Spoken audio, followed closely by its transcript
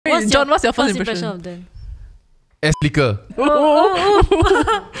John, what's your first impression impression? of them? S liquor.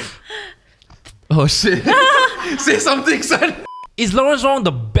 Oh shit. Say something, son. Is Lawrence Wong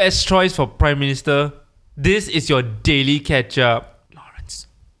the best choice for Prime Minister? This is your daily catch-up. Lawrence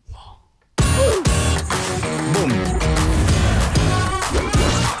Wong. Boom.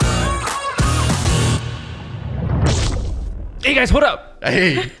 Hey guys, what up?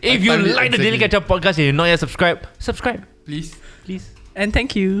 Hey. If you like the Daily Catch-up podcast and you're not yet subscribed, subscribe. Please. And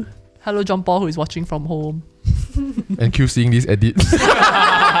thank you. Hello, John Paul, who is watching from home. And Q seeing this edit.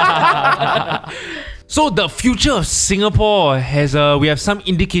 So the future of Singapore has we have some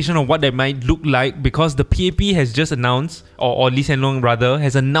indication of what that might look like because the PAP has just announced, or Lee Hsien Loong rather,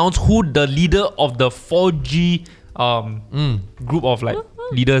 has announced who the leader of the 4G group of like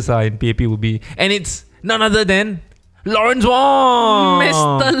leaders in PAP will be. And it's none other than Lawrence Wong!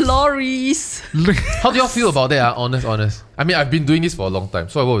 Mr. Lorries. How do y'all feel about that? Honest. I mean, I've been doing this for a long time.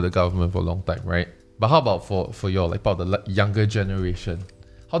 So I work with the government for a long time, right? But how about for y'all, like part of the younger generation?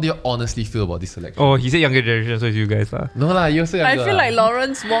 How do you honestly feel about this election? Oh, he said younger generation, so it's you guys lah. No lah, you say I younger feel lah. like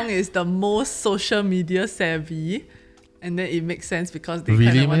Lawrence Wong is the most social media savvy. And then it makes sense because they Really,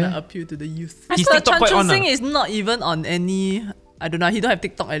 kind of want man? to appeal to the youth. He's Mr. TikTok Chan quite Chun on Sing lah. is not even on any... I don't know, he don't have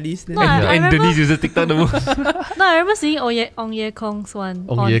TikTok at least. No, I And remember- Denise uses TikTok the most. No, I remember seeing Ong Ye Kong's one.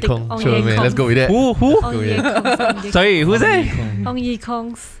 Ong on Ye Tik- Kong. Ong Sure, Ye man. Kong. Let's go with that. Who? Ong Ye Kong's. Sorry, who's that? Ong Ye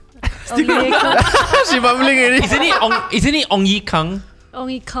Kong's. Ong Ye Kong's. She bubbling already. Isn't it Ong Yi Kang? Ong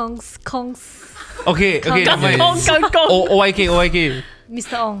Ye Kong's. Okay, Kang never mind. Kong, Kang, Kong. OYK.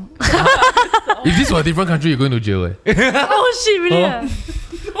 Mr. Ong. If this were a different country, you're going to jail. Oh shit, really? Ah?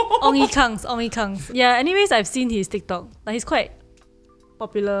 Ong Ye Kong's. Yeah, anyways, I've seen his TikTok. Like, he's quite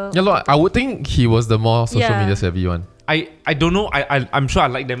popular. Yeah, look, I would think he was the more social Yeah. media savvy one. I don't know. I'm sure I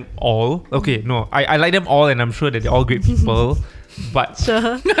like them all. Okay, no, I like them all, and I'm sure that they're all great people. But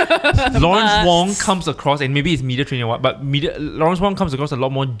Sure. Lawrence Wong comes across, and maybe it's media training or what, but Lawrence Wong comes across a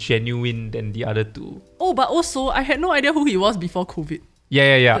lot more genuine than the other two. Oh, but also, I had no idea who he was before COVID.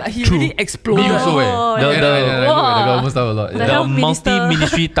 Yeah. Like, he True. really exploded. Me also, Oh, The yeah. the government stuff a lot. The Yeah. The health minister.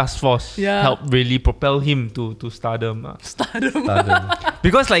 multi-ministry task force Yeah. helped really propel him to stardom. Stardom.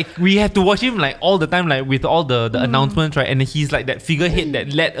 Because like we have to watch him like all the time, like with all the announcements, right? And he's like that figurehead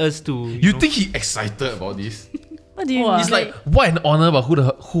that led us to. You know- think he excited about this? What do you Wow. mean? It's like, what an honor, but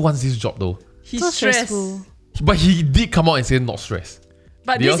who wants this job though? He's so stressed. stressful. But he did come out and say not stressed.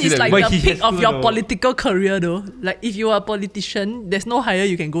 But Did you all this see is that like video? But the he peak has of to your though. political career though. Like if you are a politician, there's no higher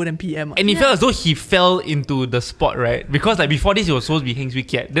you can go than PM. And it felt as though he fell into the spot, right? Because like before this, he was supposed to be Heng Swee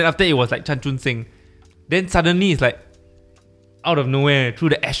Kiat. Then after it was like Chan Chun Sing. Then suddenly it's like out of nowhere through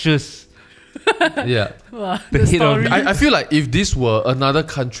the ashes. Yeah. Wow, The the hit of- story. I feel like if this were another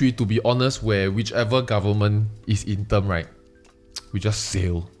country, to be honest, where whichever government is in term, right, we just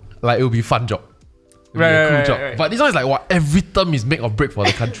sail. Like it will be a fun job. It'll be a cool job. Right. But this one is like, what, every term is make or break for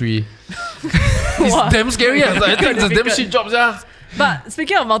the country. It's damn scary. Yeah. I think it's a damn Difficult. shit job, yeah. But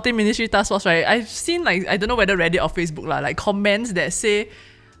speaking of multi-ministry task force, right, I've seen like, I don't know whether Reddit or Facebook lah, like comments that say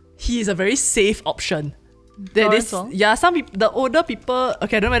he is a very safe option. Lawrence Wong? Yeah, some people, the older people,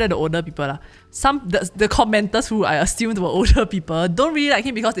 okay, I don't know whether the older people lah. The commenters who I assumed were older people don't really like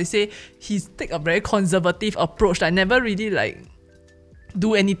him because they say he's take a very conservative approach, like never really like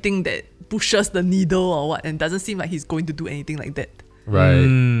do anything that pushes the needle or what, and doesn't seem like he's going to do anything like that. Right.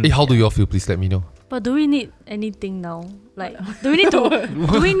 Mm. Hey, how do you all feel? Please let me know. But do we need anything now? Like, do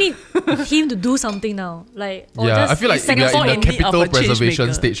we need him to do something now? Like, or Yeah, just I feel like we are Singapore in in the need of capital a change preservation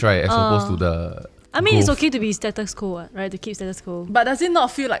maker. stage, right, as opposed to the I mean, it's growth. okay to be status quo, right? To keep status quo. But does it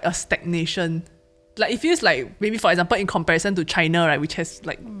not feel like a stagnation? Like it feels like maybe for example in comparison to China, right, which has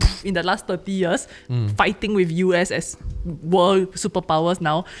like in the last 30 years fighting with US as world superpowers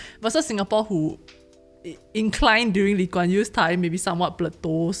now, versus Singapore who inclined during Lee Kuan Yew's time, maybe somewhat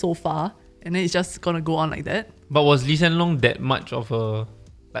plateau so far, and then it's just gonna go on like that. But was Lee Hsien Loong that much of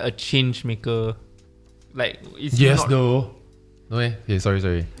a change maker? Like is he Yes, not, no. No, okay,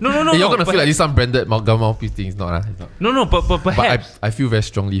 sorry. No, Hey, you're gonna but- feel like this some branded mouthpiece thing. It's not, it's not. No, but But perhaps. I feel very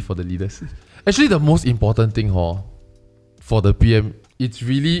strongly for the leaders. Actually, the most important thing for the PM, it's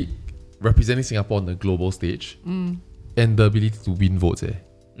really representing Singapore on the global stage and the ability to win votes.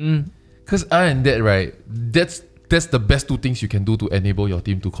 Because other than that, right, that's the best two things you can do to enable your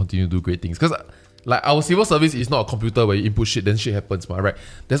team to continue to do great things. Because like our civil service is not a computer where you input shit, then shit happens, right?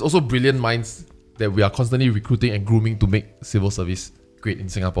 There's also brilliant minds that we are constantly recruiting and grooming to make civil service great in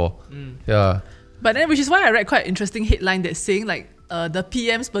Singapore. Yeah. But then, which is why I read quite an interesting headline that's saying like the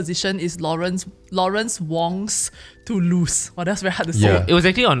PM's position is Lawrence Wong's to lose. Well, that's very hard to say. Yeah. It was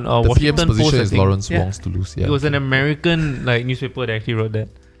actually on The Washington PM's Post. position I is think. Lawrence Yeah. Wong's to lose. Yeah. It was an American like newspaper that actually wrote that.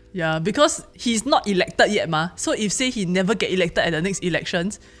 Yeah, because he's not elected yet, ma. So if say he never get elected at the next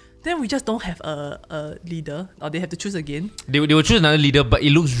elections, then we just don't have a leader, or they have to choose again. They will choose another leader, but it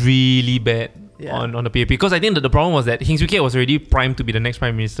looks really bad on the PAP. Because I think that the problem was that Heng Swee Keat was already primed to be the next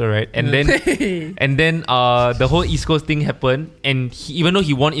prime minister, right? And then the whole East Coast thing happened, and even though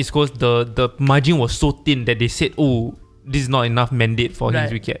he won East Coast, the margin was so thin that they said, oh, this is not enough mandate for Heng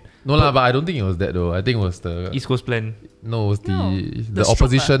Swee Keat. No lah, but I don't think it was that though. I think it was the East Coast plan. No, it was the The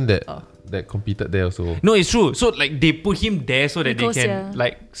opposition stroke, that competed there also. No, it's true. So like they put him there so that Nicosia. they can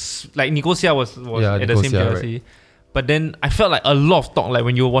like Nicosia was at the same Nicosia, PRC. Right. But then I felt like a lot of talk, like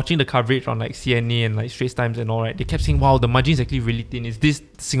when you were watching the coverage on like CNA and like Straits Times and all, right, they kept saying, wow, the margin is actually really thin. Is this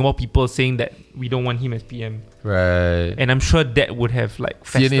Singapore people saying that we don't want him as PM? Right. And I'm sure that would have like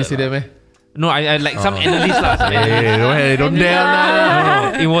festered, CNA say that meh? No, I like some analysts lah. Hey, don't dare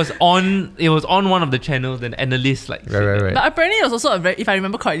lah. No, it was on one of the channels. Then analysts like said that. Right. But apparently it was also a very, if I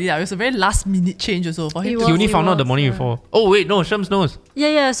remember correctly, it was a very last minute change also for him. It to- He only It found out the was, morning yeah. before. Oh wait, no, Shams knows.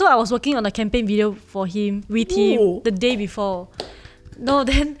 Yeah. So I was working on a campaign video for him with him Ooh. the day before.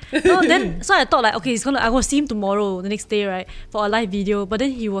 Then so I thought like, okay, I will see him tomorrow, the next day, right, for a live video. But then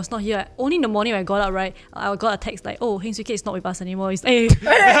he was not here. Only in the morning when I got up, right, I got a text like, oh, Heng Swee Keat is not with us anymore. He's Hey, in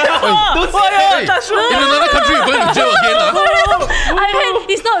another country you're going to jail again lah. I mean,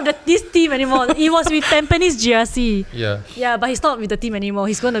 he's not with this team anymore. He was with Tampines GRC. Yeah. But he's not with the team anymore.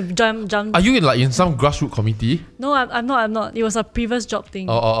 He's gonna jump. Are you in some grassroots committee? No, I'm not. It was a previous job thing.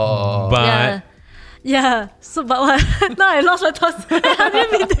 Oh. But Yeah. So, but what? Now I lost my thoughts. I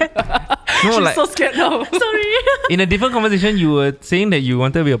didn't mean that. no, She's like so scared now. Sorry. in a different conversation, you were saying that you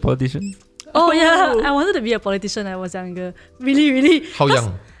wanted to be a politician. Oh yeah, I wanted to be a politician when I was younger. Really. How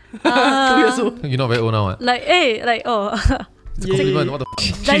young? 2 years old. You're not very old now. What? Like, It's a compliment. What the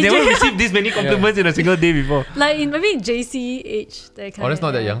She never received this many compliments in a single day before. like in maybe in JC age, that kind. Oh, that's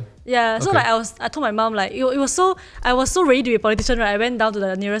not that young. Yeah, so Okay. like I told my mom like it was so I was so ready to be a politician, right? I went down to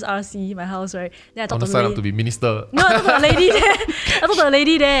the nearest RC, my house, right? Then I I talked want to to the sign up lady. to be minister. No, I talked to the lady there. I talked to the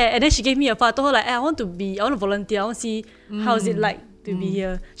lady there, and then she gave me a file. I told her like, I want to volunteer. I want to see how is it like to be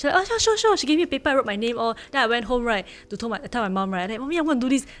here. She's like, oh sure. She gave me a paper. I wrote my name all. Then I went home, right, to tell my mom, right, like, mommy, I'm gonna do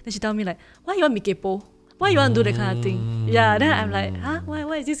this. Then she tell me like, why you want to be kepo? Why you want to do that kind of thing? Yeah. Then I'm like, huh?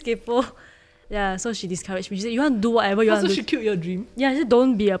 Why is this kepo? Yeah. So she discouraged me. She said, you want to do whatever you want So to she do. killed your dream. Yeah. She said,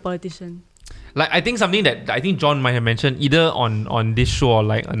 don't be a politician. Like I think something that I think John might have mentioned either on this show or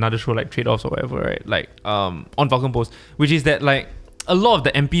like another show like Trade Offs or whatever, right? Like on Falcon Post, which is that like a lot of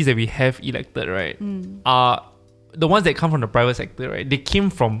the MPs that we have elected, right, are the ones that come from the private sector, right? They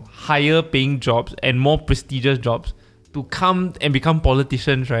came from higher paying jobs and more prestigious jobs to come and become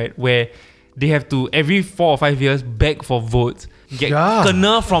politicians, right? Where they have to every 4 or 5 years beg for votes, get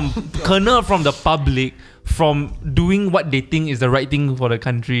kena from the public from doing what they think is the right thing for the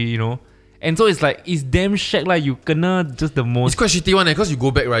country, you know. And so it's like it's damn shag like you kena just the most. It's quite shitty one because you go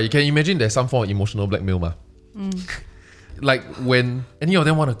back, right? You can imagine there's some form of emotional blackmail, ma. Like when any of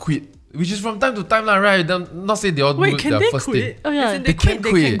them want to quit, which is from time to time, lah, right? Not say they all Wait, do can their they first quit? thing. Oh, yeah. As in They can They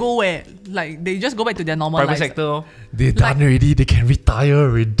quit. can go where? Like they just go back to their normal private lives. sector, oh. They're done already. They can retire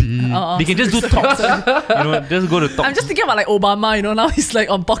already. They can just do talks, you know, just go to talks. I'm just thinking about like Obama, you know, now he's like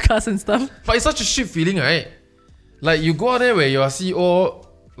on podcasts and stuff. But it's such a shit feeling, right? Like you go out there where you're a CEO,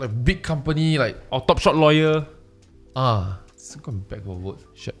 like big company, like or top shot lawyer. it's going back for vote.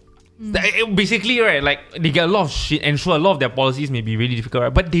 Shit. Basically, right, like they get a lot of shit, and sure, a lot of their policies may be really difficult,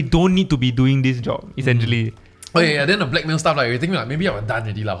 right? But they don't need to be doing this job, essentially. Oh yeah, then the blackmail stuff, like you're thinking like maybe I'm done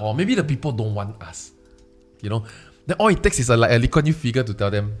already, or maybe the people don't want us. You know? Then all it takes is like a Lee Kuan Yew figure to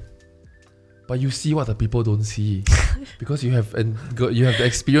tell them. But you see what the people don't see. Because you have the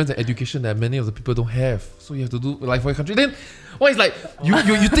experience and education that many of the people don't have. So you have to do like for your country. Then what is like you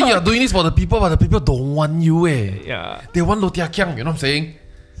think you're doing this for the people, but the people don't want you, eh. Yeah. They want Loh Tia Kiang, you know what I'm saying?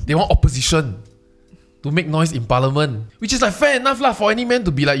 They want opposition to make noise in parliament. Which is like fair enough lah for any man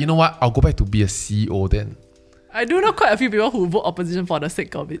to be like, you know what, I'll go back to be a CEO then. I do know quite a few people who vote opposition for the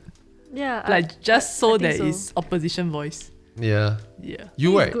sake of it. Yeah. Like just so I there think is opposition voice. Yeah. Yeah.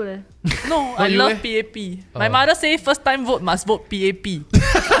 You it's right? good, eh? No, I you love eh? PAP. My mother say first time vote must vote PAP.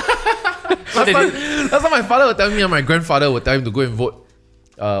 Last time my father would tell me and my grandfather would tell him to go and vote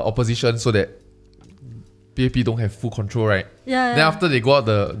opposition so that PAP don't have full control, right? Yeah. Then after they go out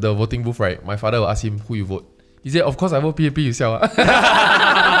the voting booth, right, my father will ask him who you vote. He said, of course I vote PAP, you sell.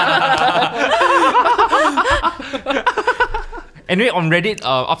 Anyway, on Reddit,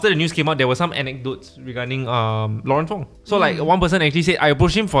 after the news came out, there were some anecdotes regarding Lawrence Wong. So like one person actually said, I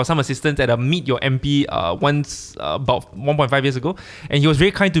approached him for some assistance at a Meet Your MP once about 1.5 years ago, and he was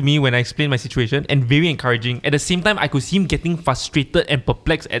very kind to me when I explained my situation and very encouraging. At the same time, I could see him getting frustrated and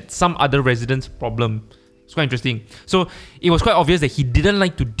perplexed at some other residents' problem. It's quite interesting. So it was quite obvious that he didn't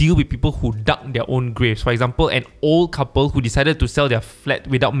like to deal with people who dug their own graves. For example, an old couple who decided to sell their flat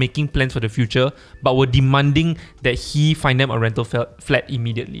without making plans for the future, but were demanding that he find them a rental flat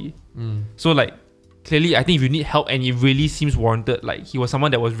immediately. So like, clearly, I think if you need help and it really seems warranted, like he was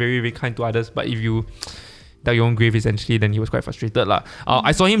someone that was very, very kind to others, but if you dug your own grave essentially, then he was quite frustrated.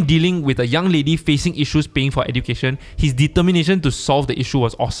 I saw him dealing with a young lady facing issues paying for education. His determination to solve the issue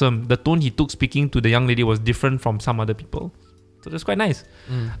was awesome. The tone he took speaking to the young lady was different from some other people. So that's quite nice.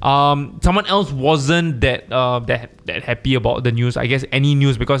 Someone else wasn't that happy about the news. I guess any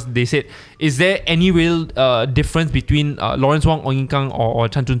news, because they said, is there any real difference between Lawrence Wong, Ong Yin Kang, or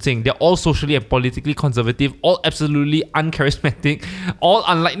Chan Chun Sing? They're all socially and politically conservative, all absolutely uncharismatic, all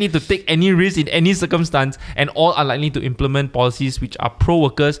unlikely to take any risk in any circumstance, and all unlikely to implement policies which are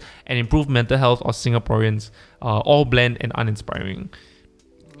pro-workers and improve mental health of Singaporeans. All bland and uninspiring.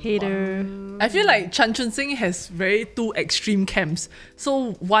 Hater. I feel like Chan Chun Sing has very two extreme camps.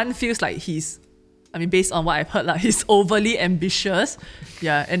 So one feels like based on what I've heard, he's overly ambitious.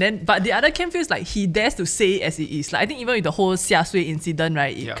 Yeah, and then but the other camp feels like he dares to say it as it is. Like I think even with the whole Xia Sui incident,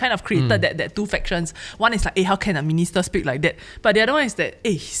 right, it kind of created that two factions. One is like, how can a minister speak like that? But the other one is that,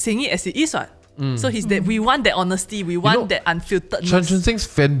 he's saying it as it is, what? So he's that we want that honesty, we want that unfilteredness. Chan Chun Sing's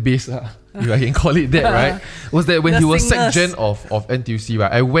fan base, if I can call it that, right? Was that when he was Sec-Gen of NTUC,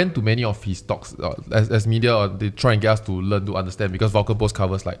 right? I went to many of his talks as media, they try and get us to learn to understand, because Vulcan Post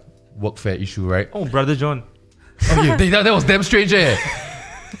covers like workfare issue, right? Oh, Brother John. Oh yeah, that was damn strange, eh?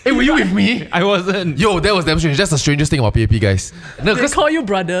 Hey, were you with me? I wasn't. Yo, that was damn strange. That's the strangest thing about PAP, guys. No, they call you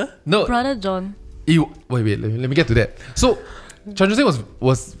brother? No. Brother John. Wait, let me get to that. So, Chan Chun Sing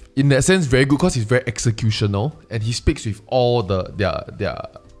was in that sense very good because he's very executional and he speaks with all the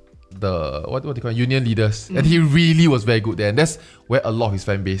what they call union leaders, and he really was very good there. And that's where a lot of his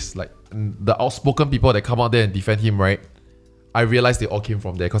fan base, like the outspoken people that come out there and defend him, right? I realized they all came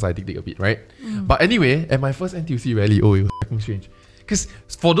from there because I dig a bit, right? But anyway, at my first NTUC rally, it was fucking strange. Because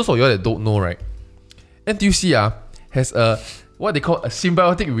for those of you that don't know, right, NTUC has a what they call a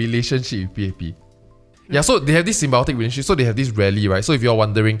symbiotic relationship with PAP. Yeah, so they have this symbiotic relationship. So they have this rally, right? So if you're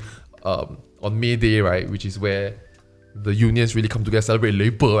wondering, on May Day, right, which is where the unions really come together, celebrate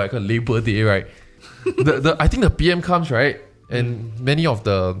Labor, right? Labor Day, right? I think the PM comes, right? And many of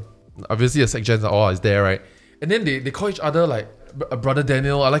the, obviously the Sec-Gens are all is there, right? And then they call each other like, Brother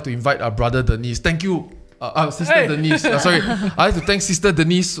Daniel, I'd like to invite our Brother Denise. Thank you, Sister Denise. Sorry, I'd like to thank Sister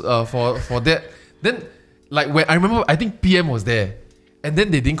Denise for that. Then, like when I remember, I think PM was there. And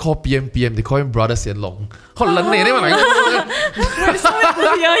then they didn't call PM, they call him Brother Sian Long. His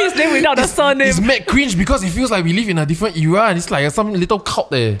name without the surname. It's mad cringe because it feels like we live in a different era and it's like some little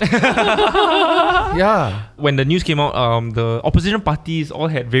cult there. Yeah. When the news came out, the opposition parties all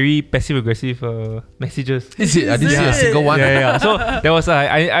had very passive-aggressive messages. Is it? I didn't see a single one. Yeah. So there was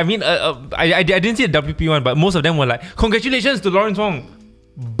I didn't see a WP one, but most of them were like, congratulations to Lawrence Wong,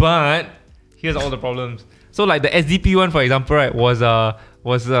 but here's all the problems. So like the SDP one, for example, right, was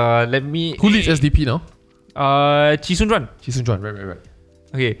let me... Who leads SDP now? Chee Soon Juan. Right.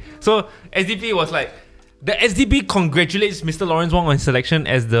 Okay, so SDP was like, the SDP congratulates Mr. Lawrence Wong on his selection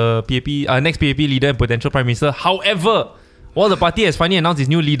as the PAP next PAP leader and potential Prime Minister. However, while the party has finally announced its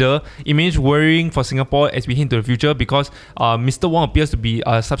new leader, it remains worrying for Singapore as we head into the future because Mr. Wong appears to be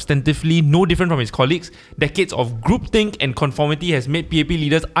substantively no different from his colleagues. Decades of groupthink and conformity has made PAP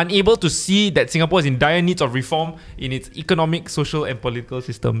leaders unable to see that Singapore is in dire needs of reform in its economic, social and political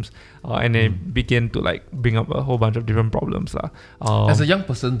systems. And they began to like bring up a whole bunch of different problems. As a young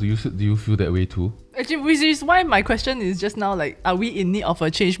person, do you feel that way too? Actually, which is why my question is just now, like, are we in need of a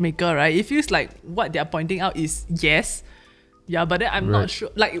change maker, right? It feels like what they're pointing out is yes. Yeah, but then I'm not sure.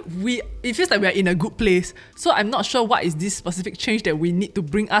 Like it feels like we're in a good place. So I'm not sure what is this specific change that we need to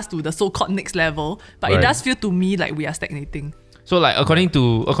bring us to the so-called next level. But it does feel to me like we are stagnating. So like according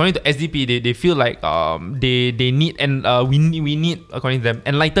to SDP, they feel like they need and we need, according to them,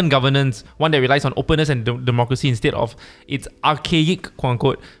 enlightened governance, one that relies on openness and democracy instead of its archaic, quote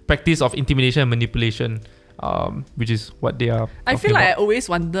unquote, practice of intimidation and manipulation. Which is what they are. I feel like about. I always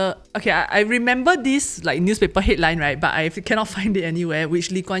wonder. Okay, I remember this like newspaper headline, right? But I cannot find it anywhere.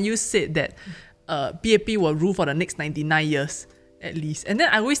 Which Lee Kuan Yew said that PAP will rule for the next 99 years at least. And then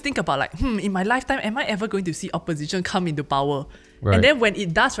I always think about like, in my lifetime, am I ever going to see opposition come into power? Right. And then when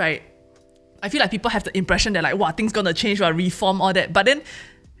it does, right, I feel like people have the impression that like, wow, things gonna change or reform, all that. But then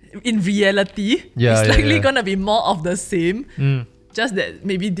in reality, it's likely gonna be more of the same. Just that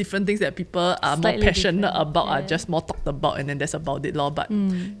maybe different things that people are Slightly more passionate different, about are just more talked about, and then that's about it, lor.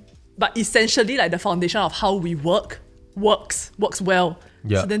 But essentially, like the foundation of how we works well.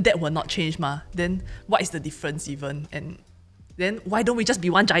 Yeah. So then that will not change, ma. Then what is the difference even? And then why don't we just be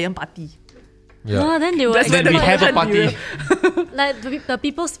one giant party? No, then they will. That's Then where we the have a confusion party. Like the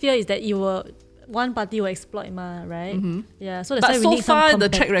people's fear is that one party will exploit, right? Yeah, so that's why But we so need some far, the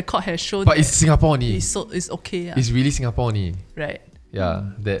compact. track record has shown But that it's Singapore only. it's okay. Yeah. It's really Singapore only. Right. Yeah.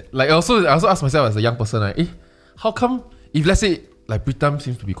 That like I also ask myself as a young person, like, how come if let's say like Pritam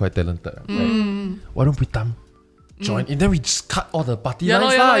seems to be quite talented, right? Why don't Pritam join? And then we just cut all the party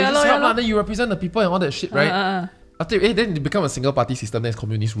lines lah. You just help lah. Then you represent the people and all that shit, right? After then it become a single party system. Then it's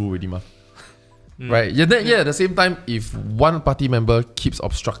communist rule already, ma. Right? Yeah. Then at the same time, if one party member keeps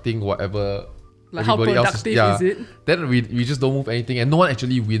obstructing whatever. Like how everybody else productive is it? Then we just don't move anything, and no one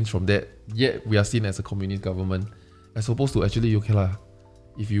actually wins from that. Yet we are seen as a communist government, as opposed to actually okay lah.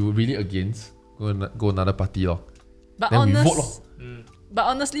 If you really against, go another party lor. But Then we vote lor. But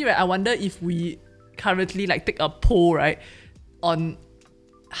honestly, right, I wonder if we currently like take a poll, right, on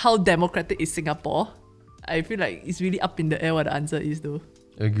how democratic is Singapore. I feel like it's really up in the air what the answer is though.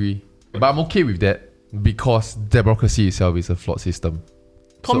 Agree, but I'm okay with that because democracy itself is a flawed system.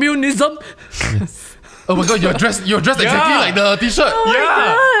 Communism. Oh my god, you're dressed exactly like the t-shirt.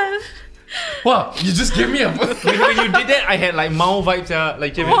 Wow, you just gave me a. When you did that, I had like Mao vibes,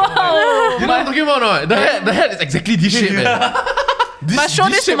 like Kevin. You know what I'm talking about, no? The head is exactly this shape, man. But show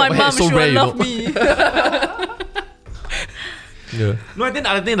this to shape my of head mom, is so she rare, will you love know. me. Yeah. No, I think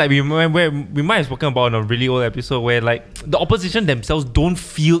the other thing, like we might have spoken about in a really old episode where like the opposition themselves don't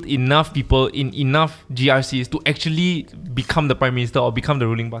field enough people in enough GRCs to actually become the prime minister or become the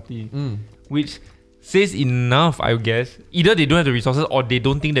ruling party, which says enough, I guess. Either they don't have the resources or they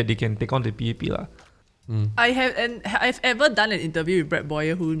don't think that they can take on the PAP lah. I've ever done an interview with Brett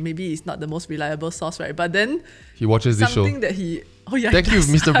Boyer, who maybe is not the most reliable source, right? But then He watches this show. something that he Thank you,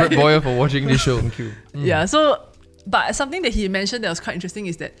 Mr. Brett Boyer, for watching this show. Thank you. Yeah, so but something that he mentioned that was quite interesting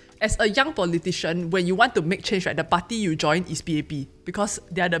is that as a young politician, when you want to make change, right, the party you join is PAP because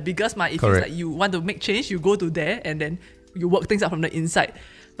they are the biggest. If it's like you want to make change, you go to there and then you work things out from the inside.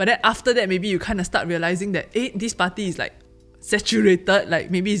 But then after that, maybe you kind of start realizing that this party is like saturated, like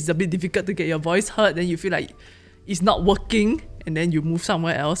maybe it's a bit difficult to get your voice heard, then you feel like it's not working and then you move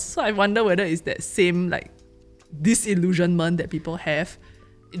somewhere else. So I wonder whether it's that same like disillusionment that people have.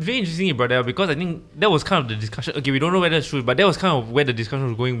 It's very interesting you brought that up because I think that was kind of the discussion. Okay, we don't know whether it's true, but that was kind of where the discussion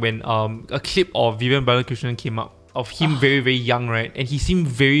was going when a clip of Vivian Balakrishnan came up of him very, very young, right? And he seemed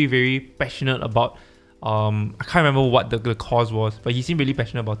very, very passionate about I can't remember what the cause was, but he seemed really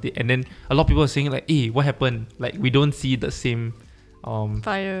passionate about it. And then a lot of people were saying like, hey, what happened? Like we don't see the same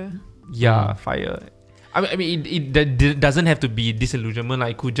Fire. Yeah, fire. I mean it doesn't have to be disillusionment,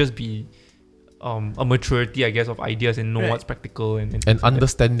 like it could just be a maturity, I guess, of ideas and know what's practical and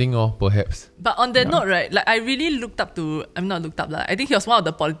understanding or perhaps. But on that note, right, like I really looked up to, I think he was one of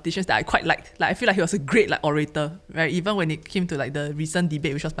the politicians that I quite liked. Like I feel like he was a great like orator, right? Even when it came to like the recent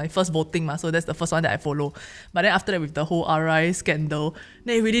debate, which was my first voting, so that's the first one that I follow. But then after that with the whole RI scandal,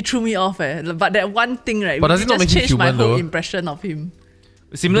 then it really threw me off. But that one thing, right, but does really it not just make you changed my human, whole though? impression of him.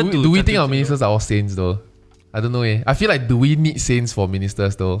 similar to Do we think our Chandrasekhar. ministers are all saints though? I don't know. I feel like do we need saints for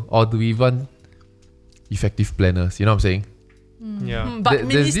ministers though, or do we even effective planners? You know what I'm saying? Yeah. But There's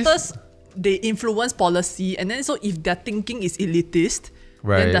ministers, they influence policy, and then so if their thinking is elitist,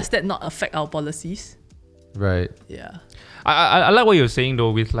 Right. then does that not affect our policies? Right. Yeah. I like what you're saying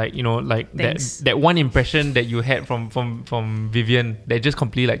though, with like, you know, like Thanks. that one impression that you had from Vivian that just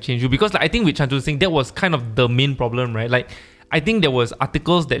completely like changed you, because like, I think with Chandrasekhar Singh that was kind of the main problem, right? Like I think there was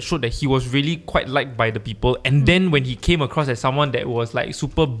articles that showed that he was really quite liked by the people, and then when he came across as someone that was like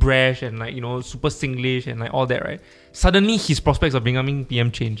super brash and like, you know, super Singlish and like all that, right? Suddenly his prospects of becoming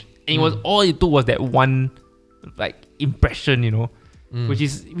PM changed, and it was all it took was that one like impression, you know, which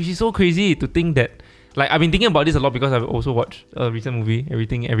is so crazy to think that. Like I've been thinking about this a lot because I've also watched a recent movie,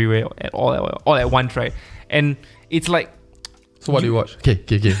 Everything Everywhere all at once, right? And it's like, So what do you watch? Okay.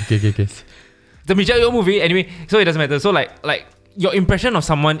 the Michelle Yeoh movie, anyway, so it doesn't matter. So like your impression of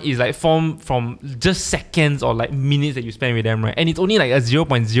someone is like formed from just seconds or like minutes that you spend with them, right? And it's only like a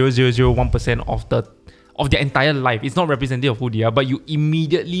 0.0001% of their entire life. It's not representative of who they are, but you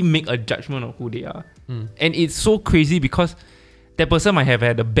immediately make a judgment of who they are. And it's so crazy because that person might have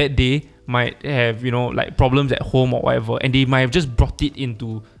had a bad day, might have, you know, like problems at home or whatever, and they might have just brought it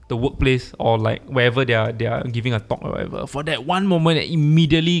into the workplace or like wherever they are giving a talk or whatever. For that one moment, they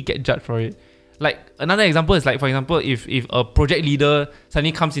immediately get judged for it. Like another example is like, for example, if a project leader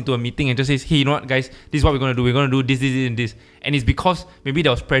suddenly comes into a meeting and just says, hey, you know what, guys, this is what we're gonna do. We're gonna do this, and this, and it's because maybe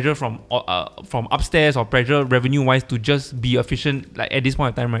there was pressure from upstairs or pressure revenue-wise to just be efficient. Like at this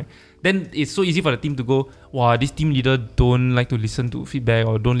point in time, right? Then it's so easy for the team to go, wow, this team leader don't like to listen to feedback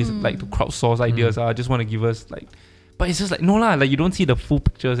or don't listen like to crowdsource ideas. Just want to give us like, but it's just like no lah. Like you don't see the full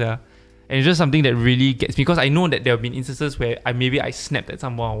pictures, yeah. And it's just something that really gets me because I know that there have been instances where I snapped at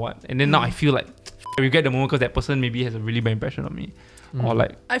someone or what, and then now I feel like I regret the moment because that person maybe has a really bad impression of me, or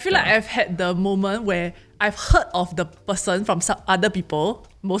like I feel like I've had the moment where I've heard of the person from some other people.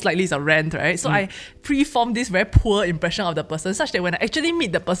 Most likely it's a rant, right? So I pre-formed this very poor impression of the person, such that when I actually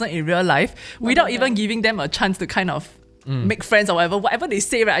meet the person in real life, without even giving them a chance to kind of make friends or whatever they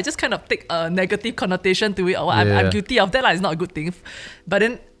say, right? I just kind of take a negative connotation to it, or what I'm guilty of that. Like, it's not a good thing. But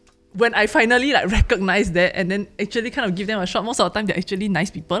then when I finally like recognize that and then actually kind of give them a shot, most of the time they're actually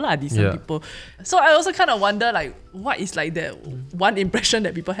nice people, decent people. So I also kind of wonder like what is like the one impression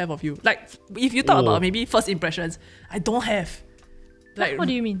that people have of you. Like if you talk about maybe first impressions, I don't have. Like what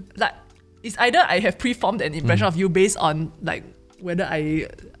do you mean? Like it's either I have pre-formed an impression of you based on like whether I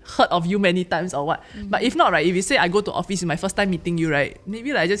heard of you many times or what. But if not, right, if you say I go to office, it's my first time meeting you, right,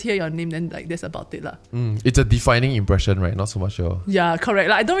 maybe like I just hear your name, then like that's about it lah. It's a defining impression, right? Not so much your... Yeah, correct.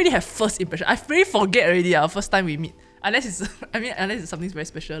 Like I don't really have first impression. I really forget already first time we meet. Unless it's something very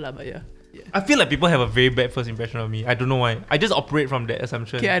special lah, but yeah. I feel like people have a very bad first impression of me. I don't know why. I just operate from that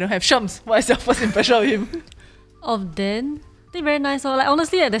assumption. Okay, I don't have. Shams, what is your first impression of him? Of Dan? I think very nice. Like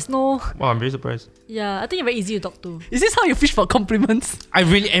honestly, there's no... Wow, I'm very surprised. Yeah, I think you're very easy to talk to. Is this how you fish for compliments? I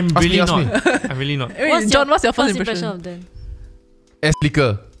really am Ask me. not. I'm really not. Wait, John, what's your first impression of Dan? Ass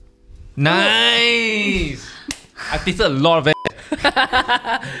liquor. Nice! I tasted a lot of it.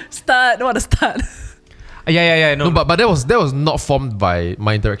 Start. What a start. Yeah. No, but that was not formed by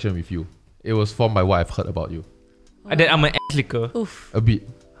my interaction with you. It was formed by what I've heard about you. Then I'm an ass licker. Oof. A bit.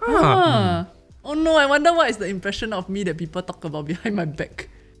 Oh no, I wonder what is the impression of me that people talk about behind my back.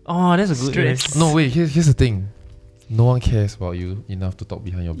 Oh, that's a good Stress. No, wait, here's the thing. No one cares about you enough to talk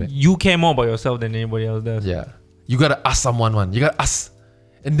behind your back. You care more about yourself than anybody else does. Yeah. You gotta ask someone, man. You gotta ask.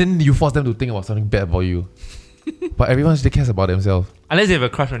 And then you force them to think about something bad about you. But everyone still cares about themselves. Unless they have a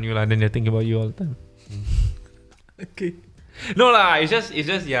crush on you, then they're thinking about you all the time. Okay. No lah, it's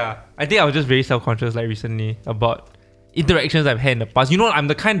just yeah. I think I was just very self-conscious like recently about interactions I've had in the past. You know, I'm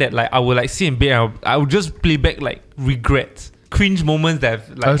the kind that like I would like sit in bed and I would just play back like regrets, cringe moments that I've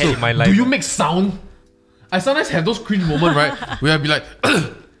like had in my life. Do you make sound? I sometimes have those cringe moments, right? Where I be like,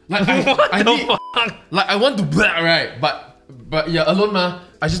 like I want to blah, right? But yeah, alone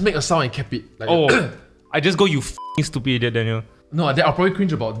I just make a sound and keep it. Like, I just go, you f***ing stupid idiot, Daniel. No, then I'll probably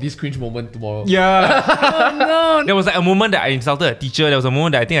cringe about this cringe moment tomorrow. Yeah. Oh no. There was like a moment that I insulted a teacher. There was a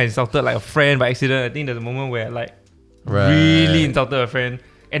moment that I think I insulted like a friend by accident. I think there's a moment where I like really insulted a friend.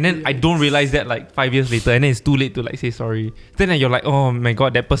 And then I don't realize that like 5 years later, and then it's too late to like say sorry. Then you're like, oh my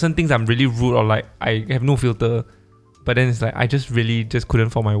god, that person thinks I'm really rude or like I have no filter. But then it's like I just couldn't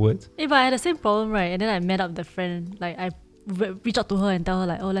form my words. But I had the same problem, right? And then I met up the friend. Like I reach out to her and tell her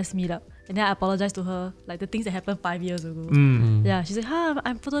like, oh, let's meet up. And then I apologize to her, like the things that happened 5 years ago. Yeah, she's like,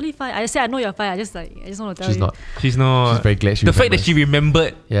 I'm totally fine. I said, I know you're fine. I just want to tell you. She's not. She's very glad she The remembers. fact that she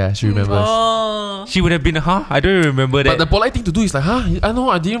remembered. Yeah, she remembers. Oh. She would have been, I don't even remember that. But the polite thing to do is like, I know,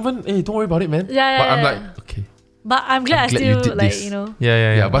 I didn't even, hey, don't worry about it, man. Yeah, but I'm yeah. like, okay. But I'm glad you still did like, this. you know.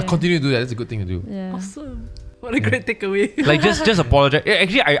 Yeah. But continue to do that. That's a good thing to do. Yeah. Awesome. What a great takeaway. Like just apologize.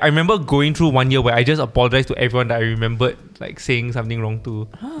 Actually, I remember going through 1 year where I just apologized to everyone that I remembered like saying something wrong to.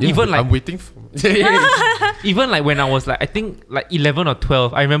 Yeah, even like I'm waiting for. even like when I was like I think like 11 or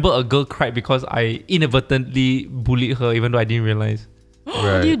 12, I remember a girl cried because I inadvertently bullied her even though I didn't realize.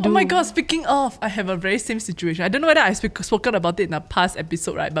 What do you do? Oh my god, speaking of, I have a very same situation. I don't know whether I've spoken about it in a past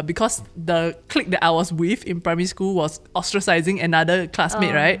episode, right? But because the clique that I was with in primary school was ostracizing another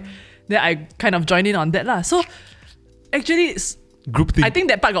classmate, right? Then I kind of joined in on that lah. So actually, Group thing. I think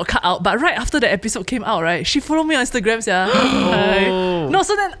that part got cut out. But right after the episode came out, right, she followed me on Instagram, No,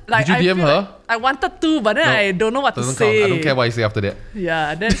 so then like Did you DM her? like I wanted to, but then No, I don't know what to Doesn't say. count. I don't care what you say after that.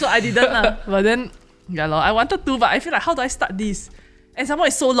 Yeah, then so I didn't lah. But then I wanted to, but I feel like how do I start this? And somehow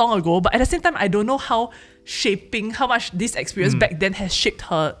it's so long ago, but at the same time I don't know how much this experience back then has shaped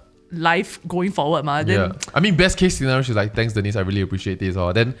her life going forward. Then, Yeah. I mean, best case scenario, she's like, thanks Denise, I really appreciate this.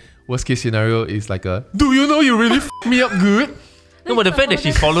 Or then worst case scenario is like do you know you really f***ed me up good? No, but the fact that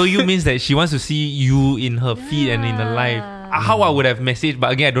she follow you means that she wants to see you in her feed and in her life. How I would have messaged,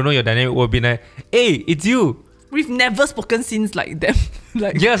 but again, I don't know your dynamic, would be like, hey, it's you. we've never spoken since like them.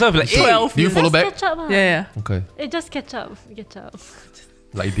 Yeah, so I'd be like, hey, 12 do you years. follow Just back? catch up. Yeah. It just catch up.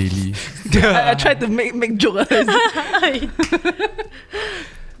 like daily. I tried to make joke.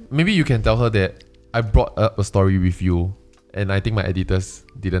 Maybe you can tell her that I brought up a story with you, and I think my editors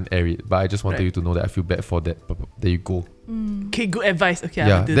didn't air it, but I just wanted Right. you to know that I feel bad for that. There you go. Okay, good advice. Okay, I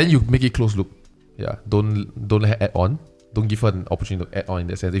Yeah, will do then that. you make it close loop. Yeah, don't let her add on. Don't give her an opportunity to add on in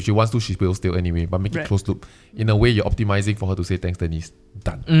that sense. If she wants to, she will still anyway. But make it Right. close loop. In a way, you're optimizing for her to say thanks, Denise.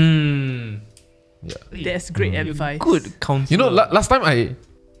 Done. Yeah. That's great advice. Good counsel. You know, last time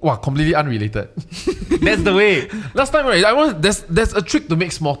completely unrelated. That's the way. Last time, right? There's a trick to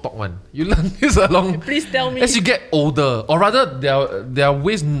make small talk one. You learn this along. Please tell me. As you get older, or rather, there are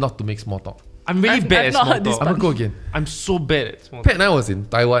ways not to make small talk. I'm really I've bad at not small heard this talk. I'm gonna go again. I'm so bad at small Pat talk. and I was in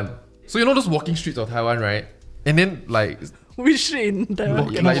Taiwan. So you know those walking streets of Taiwan, right? And then like Which street in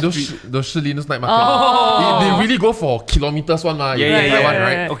Taiwan? like those Shilin night market. They really go for kilometers one in Taiwan,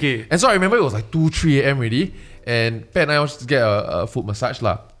 right? Okay. And so I remember it was like 2-3 a.m. already, and Pat and I wanted to get a foot massage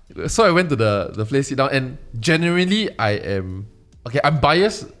lah. So I went to the place, sit down, and genuinely I'm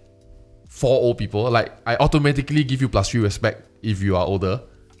biased for old people. Like I automatically give you +3 respect if you are older,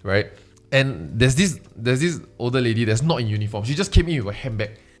 right? And there's this older lady that's not in uniform. She just came in with a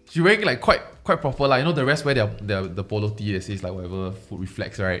handbag. She wearing like quite proper, like, you know, the rest wear the polo tee that says like whatever food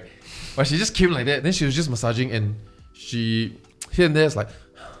reflects, right? But she just came like that. Then she was just massaging, and she here and there is like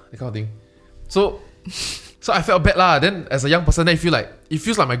that kind of thing. So I felt bad lah. Then as a young person, then it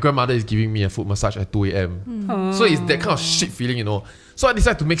feels like my grandmother is giving me a foot massage at 2 a.m. So it's that kind of shit feeling, you know. So I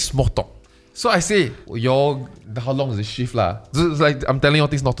decided to make small talk. So I say, how long is the shift lah? So it's like I'm telling you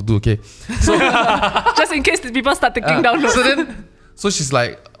things not to do, okay? So Just in case the people start taking down notes. so she's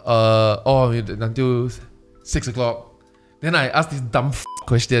like, until 6 o'clock. Then I asked this dumb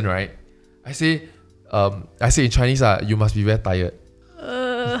question, right? I say in Chinese, you must be very tired.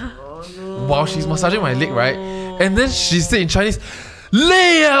 While she's massaging my leg, right? And then she said in Chinese,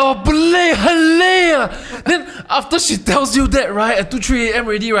 累啊，我不累，很累啊. Then after she tells you that, right, at 2-3 a.m.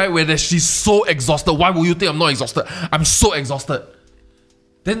 already, right, where she's so exhausted. Why would you think I'm not exhausted? I'm so exhausted.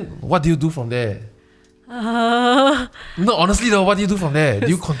 Then what do you do from there? No, honestly though, what do you do from there? Do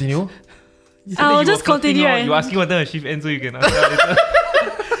you continue? I'll just continue. You asking what time the shift ends so you can answer later.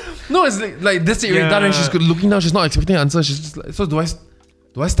 No, it's like that's it. Yeah. Done, and she's looking down. She's not expecting an answer. She's just like, so do I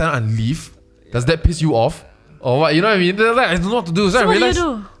stand up and leave? Does that piss you off? Or what? You know what I mean? Then, like, I don't know what to do. So I What do you realized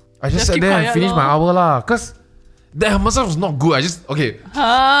do? I just Just sat keep there and quiet finished lor. my hour lah. Cause that massage was not good.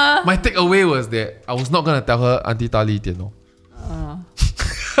 My takeaway was that I was not gonna tell her Auntie Tali, you know.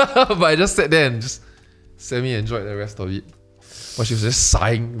 But I just sat there and just semi enjoyed the rest of it. But she was just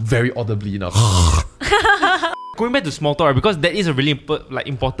sighing very audibly now. Going back to small talk, right, because that is a really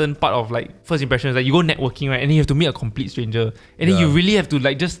important part of like first impressions. Like you go networking, right, and then you have to meet a complete stranger, and then you really have to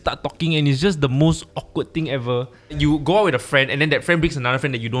like just start talking, and it's just the most awkward thing ever. You go out with a friend, and then that friend brings another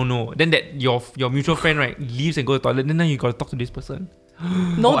friend that you don't know. Then that your mutual friend, right, leaves and go to the toilet. Then now you gotta talk to this person.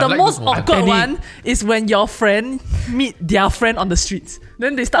 No, I the like most this one. I awkward panic. one is when your friend meet their friend on the streets.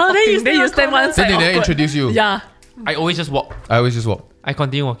 Then they start then you talking. Then you stand one Then side. they never awkward. introduce you. Yeah. I always just walk. I always just walk. I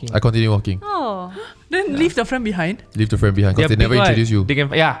continue walking. I continue walking. Oh. Then leave the friend behind. Leave the friend behind because they They're never big, right? introduce you. They can,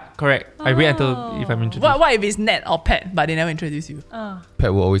 correct. I wait until if I'm introduced. What if it's Nat or Pat, but they never introduce you?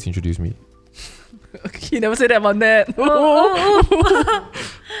 Pat will always introduce me. He never said that about Nat.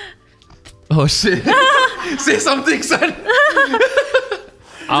 Oh shit. Say something, son.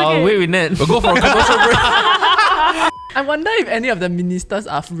 I'll wait with Ned. We'll go for a commercial break. I wonder if any of the ministers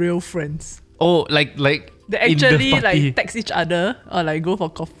are real friends. Oh, like They in the actually party. like text each other or like go for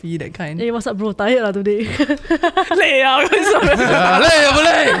coffee, that kind. Hey, what's up, bro? Tired lah today. 累啊，累不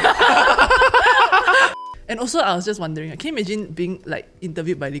累? And also, I was just wondering, can you imagine being like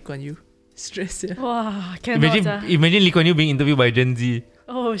interviewed by Lee Kuan Yew? Stress, yeah. Wow, cannot. Imagine Lee Kuan Yew being interviewed by Gen Z.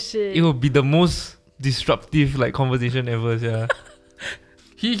 Oh shit. It would be the most disruptive like conversation ever. Yeah.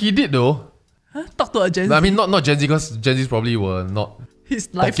 He did though. Huh? Talk to a Gen Z. I mean, not Gen Z because Gen Zs probably were not his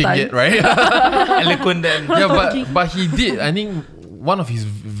talking lifetime. yet, right? Eloquent then. Yeah, but he did. I think one of his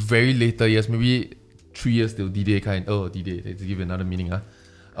very later years, maybe 3 years till D-Day kind. Oh, D-Day. Let's give it another meaning.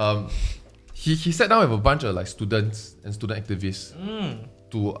 He sat down with a bunch of like students and student activists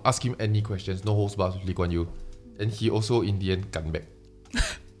to ask him any questions. No holds barred with Lee Kuan Yew, and he also in the end gun back.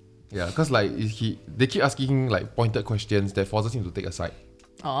 Yeah, because like they keep asking him like pointed questions that forces him to take a side.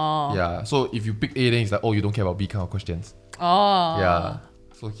 Oh. Yeah, so if you pick A, then he's like, oh, you don't care about B kind of questions. Oh. Yeah,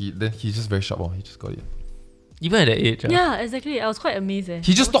 so he's just very sharp. He just got it. Even at that age. Yeah, exactly. I was quite amazed.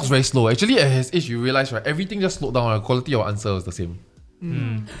 He just talks very slow. Actually, at his age, you realize, right, everything just slowed down. The quality of answer was the same.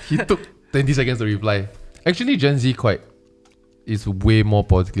 He took 20 seconds to reply. Actually, Gen Z quite is way more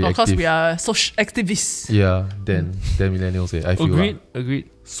politically Of course, active. we are social activists. Yeah, than millennials. I feel Agreed.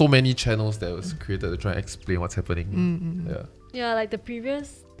 so many channels that was created to try and explain what's happening. Yeah. Yeah, like the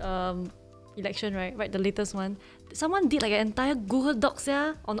previous election, right? The latest one. Someone did like an entire Google Docs,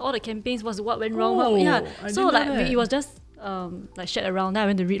 on all the campaigns, what went wrong. Oh, Yeah. I So didn't know like that. it was just like shared around. Then I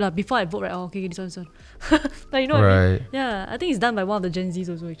went to read before I vote, right? Oh, okay, this one. Like, you know what I mean? Right. Yeah, I think it's done by one of the Gen Zs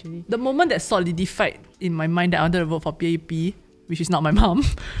also actually. The moment that solidified in my mind that I wanted to vote for PAP, which is not my mom.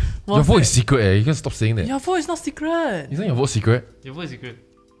 Your vote is secret, You can stop saying that. Your vote is not secret. Isn't your vote secret? Your vote is secret.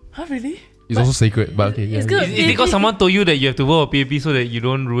 Huh, really? It's also secret, but okay. it's yeah. good. Is it because someone told you that you have to vote for PAP so that you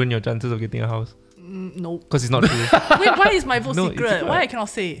don't ruin your chances of getting a house? No. Because it's not true. Wait, why is my vote No, it's secret? secret. Why I cannot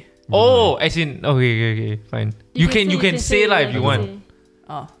say? Oh, as in okay, fine. You can say lah if you want.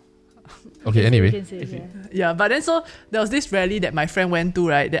 Oh. Okay, anyway. You can say, yeah. Yeah, but then so there was this rally that my friend went to,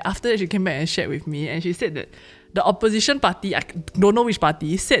 right? That after that she came back and shared with me, and she said that the opposition party, I don't know which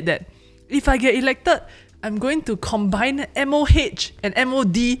party, said that if I get elected, I'm going to combine MOH and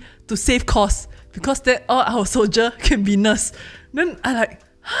MOD to save costs because then all our soldier can be nurse. Then I like,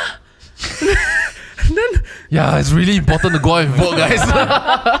 huh? then Yeah, it's really important to go out and vote, guys.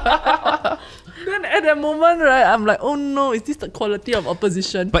 Then at that moment, right, I'm like, oh no, is this the quality of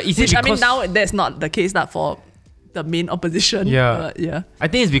opposition? But is it Which, I mean, because- now that's not the case that for the main opposition. Yeah. Yeah. I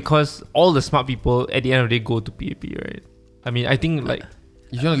think it's because all the smart people at the end of the day go to PAP, right? I mean, I think like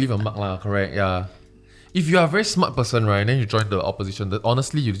If you want to leave a mark, correct? Yeah. If you are a very smart person, right, and then you join the opposition,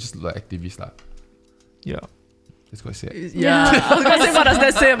 honestly, you just look like activist, yeah. It's quite sad. Yeah. I was gonna say, what does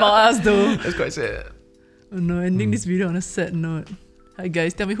that say about us, though? It's quite sad. Oh no, ending this video on a sad note. Hi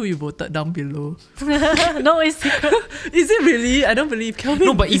guys, tell me who you voted down below. No, it's secret. Is it really? I don't believe. Kelvin,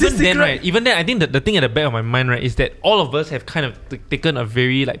 No, but is it even then, secret? right? Even then, I think that the thing at the back of my mind, right, is that all of us have kind of taken a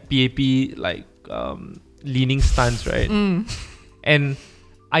very like PAP like leaning stance, right? And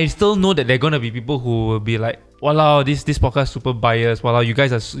I still know that there are gonna be people who will be like, "Walao, this podcast super biased. Walao, you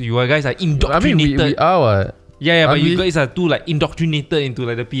guys are indoctrinated." I mean, we are what? Yeah, but Are you we? guys are too like indoctrinated into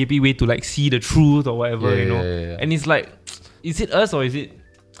like the PAP way to like see the truth or whatever, Yeah, you know. yeah. And it's like, is it us or is it?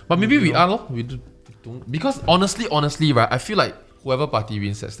 But maybe we know. are, lor. We don't. Because honestly, right, I feel like whoever party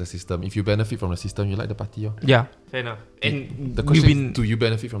wins sets the system. If you benefit from the system, you like the party, Yeah, fair enough. And The we've question been is, do you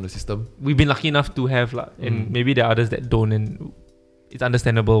benefit from the system? we've been lucky enough to have lah, and maybe there are others that don't, and it's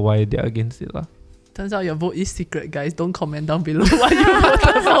understandable why they're against it lah. Turns out your vote is secret, guys. Don't comment down below what you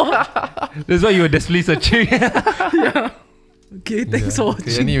voted for. That's why you were desperately searching. Okay, thanks for Okay,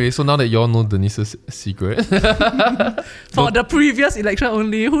 watching. anyway, so now that y'all know Denise's secret, For the previous election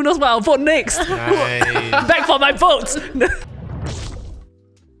only, who knows what I'll vote next? Nice. Back for my votes.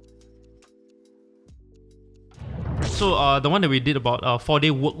 So the one that we did about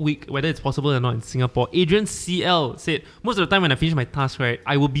 4-day work week, whether it's possible or not in Singapore, Adrian CL said, most of the time when I finish my task, right,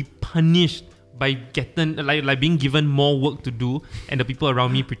 I will be punished by getting like being given more work to do, and the people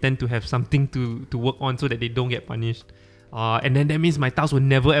around me pretend to have something to work on so that they don't get punished. And then that means my task will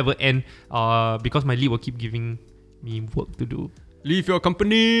never ever end because my lead will keep giving me work to do. Leave your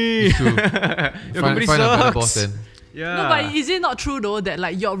company. it's true. Your find company a better sucks. boss then. Yeah. No, but is it not true though that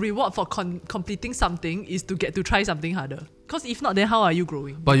like your reward for completing something is to get to try something harder? Because if not, then how are you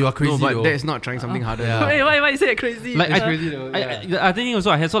growing? But you are crazy. no, but though. that's not trying something harder. Yeah. Wait, why you say it crazy? Like, It's I- crazy though. Yeah. I think also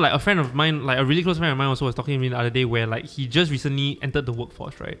I had like a friend of mine, like a really close friend of mine also was talking to me the other day where like he just recently entered the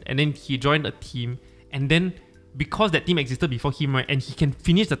workforce, right? And then he joined a team, and then because that team existed before him, right, and he can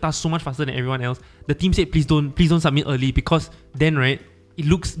finish the task so much faster than everyone else, the team said please don't submit early, because then, right, it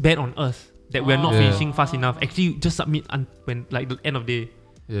looks bad on us that we're not Yeah. finishing fast enough. Actually, just submit when like the end of the day,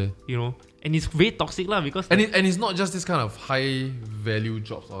 Yeah. you know. And it's very toxic lah, because And it's not just this kind of high value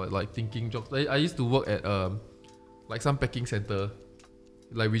jobs or like thinking jobs. I used to work at like some packing center.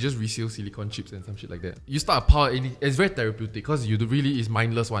 Like we just resell silicon chips and some shit like that. You start a power and it's very therapeutic because you really is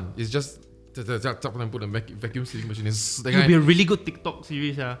mindless one. It's just and put a vacuum sealing machine. It's that it'll kind. be a really good TikTok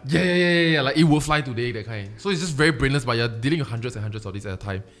series, yeah. Yeah. Like it will fly today, that kind. So it's just very brainless, but you're dealing with hundreds and hundreds of these at a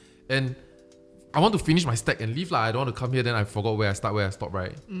time. And I want to finish my stack and leave lah. I don't want to come here, then I forgot where I start, where I stop,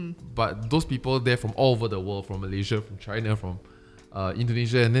 right? But those people there from all over the world, from Malaysia, from China, from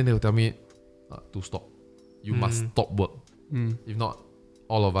Indonesia, and then they will tell me to stop. You must stop work. If not,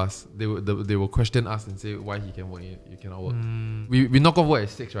 all of us, they will question us and say why he can work, you cannot work. We knock off work at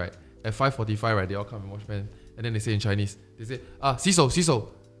 6, right? At 5:45, right, they all come and wash hand. And then they say in Chinese, they say, siso.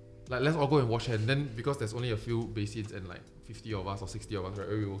 Like, let's all go and wash hand. Then, because there's only a few basins and like 50 of us or 60 of us, right,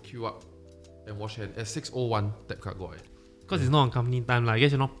 we will queue up and wash hand. At 6:01, tap card go. Because it's not on company time, like, I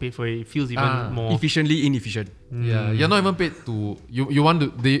guess you're not paid for it. It feels even more. Efficiently inefficient. Yeah, you're not even paid to, you want to,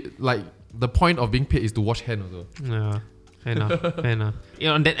 they like, the point of being paid is to wash hand also. Yeah. Fair enough. Fair enough.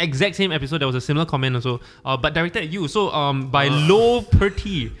 On that exact same episode, there was a similar comment also, but directed at you. So by Low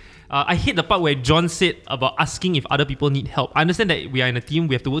Perty. I hate the part where John said about asking if other people need help. I understand that we are in a team,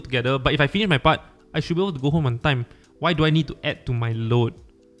 we have to work together, but if I finish my part, I should be able to go home on time. Why do I need to add to my load?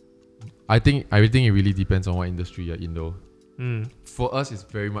 I think everything it really depends on what industry you're in though. For us, it's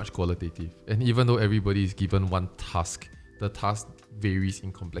very much qualitative. And even though everybody is given one task, the task varies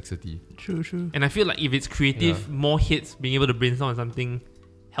in complexity. True. And I feel like if it's creative, more hits, being able to brainstorm on something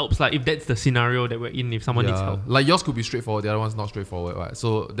helps. Like if that's the scenario that we're in, if someone needs help. Like yours could be straightforward, the other one's not straightforward, right?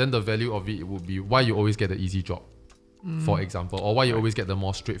 So then the value of it would be why you always get the easy job, for example, or why you always get the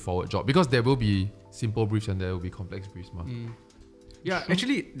more straightforward job. Because there will be simple briefs and there will be complex briefs. Yeah,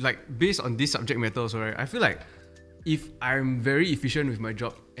 actually, like based on this subject matter also, right? I feel like if I'm very efficient with my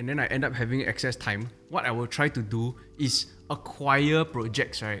job and then I end up having excess time, what I will try to do is acquire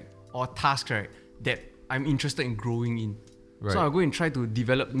projects, right? Or tasks, right? That I'm interested in growing in. Right. So I'll go and try to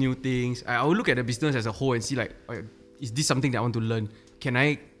develop new things. I will look at the business as a whole and see like, is this something that I want to learn? Can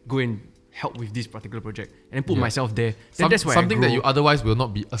I go and help with this particular project? And then put myself there. Then that's where something I grow. that you otherwise will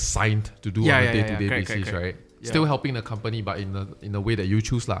not be assigned to do on a day-to-day basis, correct. right? Yeah. Still helping the company, but in a way that you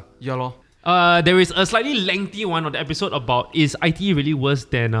choose lah. Yeah lor. There is a slightly lengthy one on the episode about is IT really worse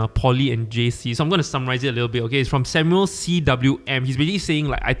than Poly and JC? So I'm going to summarize it a little bit. Okay, it's from Samuel CWM. He's basically saying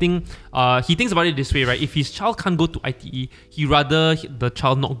like I think he thinks about it this way, right? If his child can't go to ITE, he rather the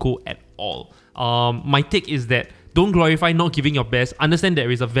child not go at all. My take is that don't glorify not giving your best. Understand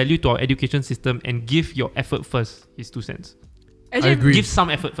there is a value to our education system and give your effort first. His 2 cents. I agree. Give some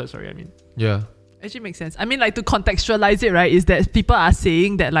effort first. Sorry, I mean. Yeah. Actually makes sense. I mean, like to contextualize it, right, is that people are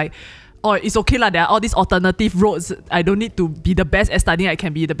saying that like, oh, it's okay lah, there are all these alternative roads. I don't need to be the best at studying, I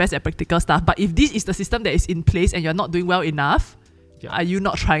can be the best at practical stuff. But if this is the system that is in place and you're not doing well enough, are you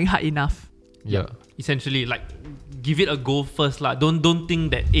not trying hard enough? Yeah. Essentially, like, give it a go first lah. Don't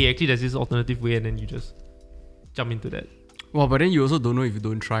think that, hey, actually there's this alternative way and then you just jump into that. Well, but then you also don't know if you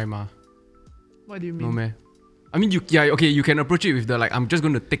don't try, ma. What do you mean? No, man. I mean, you can approach it with the like, I'm just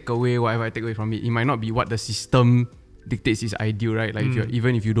going to take away whatever I take away from it. It might not be what the system dictates is ideal, right? Like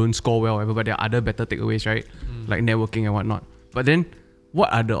even if you don't score well, whatever, but there are other better takeaways, right? Like networking and whatnot. But then,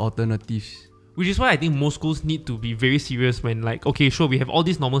 what are the alternatives? Which is why I think most schools need to be very serious when like, okay, sure, we have all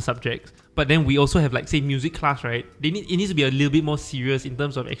these normal subjects, but then we also have like, say, music class, right? It needs to be a little bit more serious in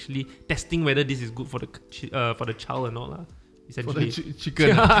terms of actually testing whether this is good for the child or not lah. Essentially. For the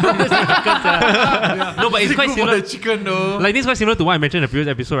chicken. No, but it's quite similar. For the chicken though. Like this is quite similar to what I mentioned in the previous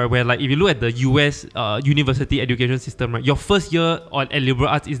episode, right? Where like if you look at the US university education system, right, your first year at liberal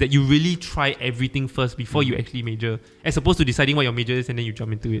arts is that you really try everything first before you actually major, as opposed to deciding what your major is and then you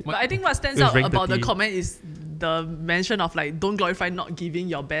jump into it. But I think what stands It was out ranked about the 30. comment is the mention of like, don't glorify not giving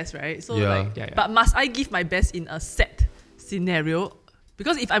your best, right? So Yeah. but must I give my best in a set scenario?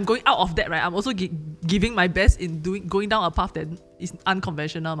 Because if I'm going out of that, right, I'm also giving my best in going down a path that is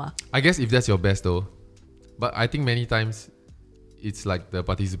unconventional, ma. I guess if that's your best though. But I think many times it's like the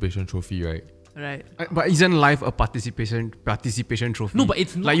participation trophy, right? Right. But isn't life a participation trophy? No, but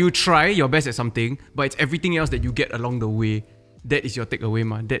it's not. like you try your best at something, but it's everything else that you get along the way. That is your takeaway,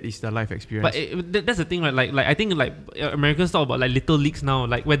 man. That is the life experience. But that's the thing, right? Like I think like Americans talk about like little leagues now.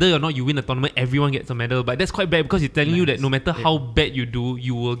 Like whether or not you win a tournament, everyone gets a medal. But that's quite bad because it's telling you that no matter how bad you do,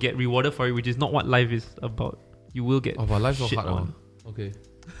 you will get rewarded for it, which is not what life is about. You will get. Oh, but life's so shit hard. on. Okay.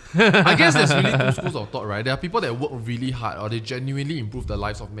 I guess there's really 2 schools of thought, right? There are people that work really hard or they genuinely improve the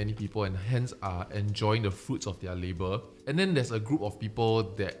lives of many people and hence are enjoying the fruits of their labor. And then there's a group of people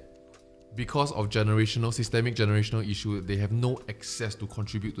that because of systemic generational issue, they have no access to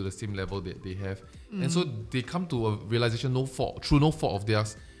contribute to the same level that they have. And so they come to a realization, through no fault of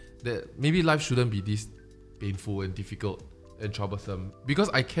theirs, that maybe life shouldn't be this painful and difficult and troublesome. Because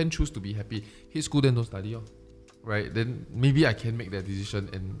I can choose to be happy. Hate school, then don't study, right? Then maybe I can make that decision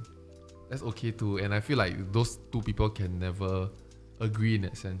and that's okay too. And I feel like those 2 people can never agree in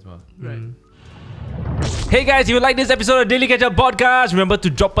that sense. Right. Hey guys, if you like this episode of Daily Ketchup Podcast, remember to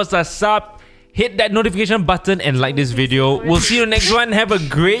drop us a sub, hit that notification button and like this video. We'll see you next one. Have a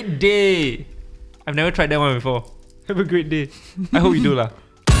great day. I've never tried that one before. Have a great day. I hope you do lah.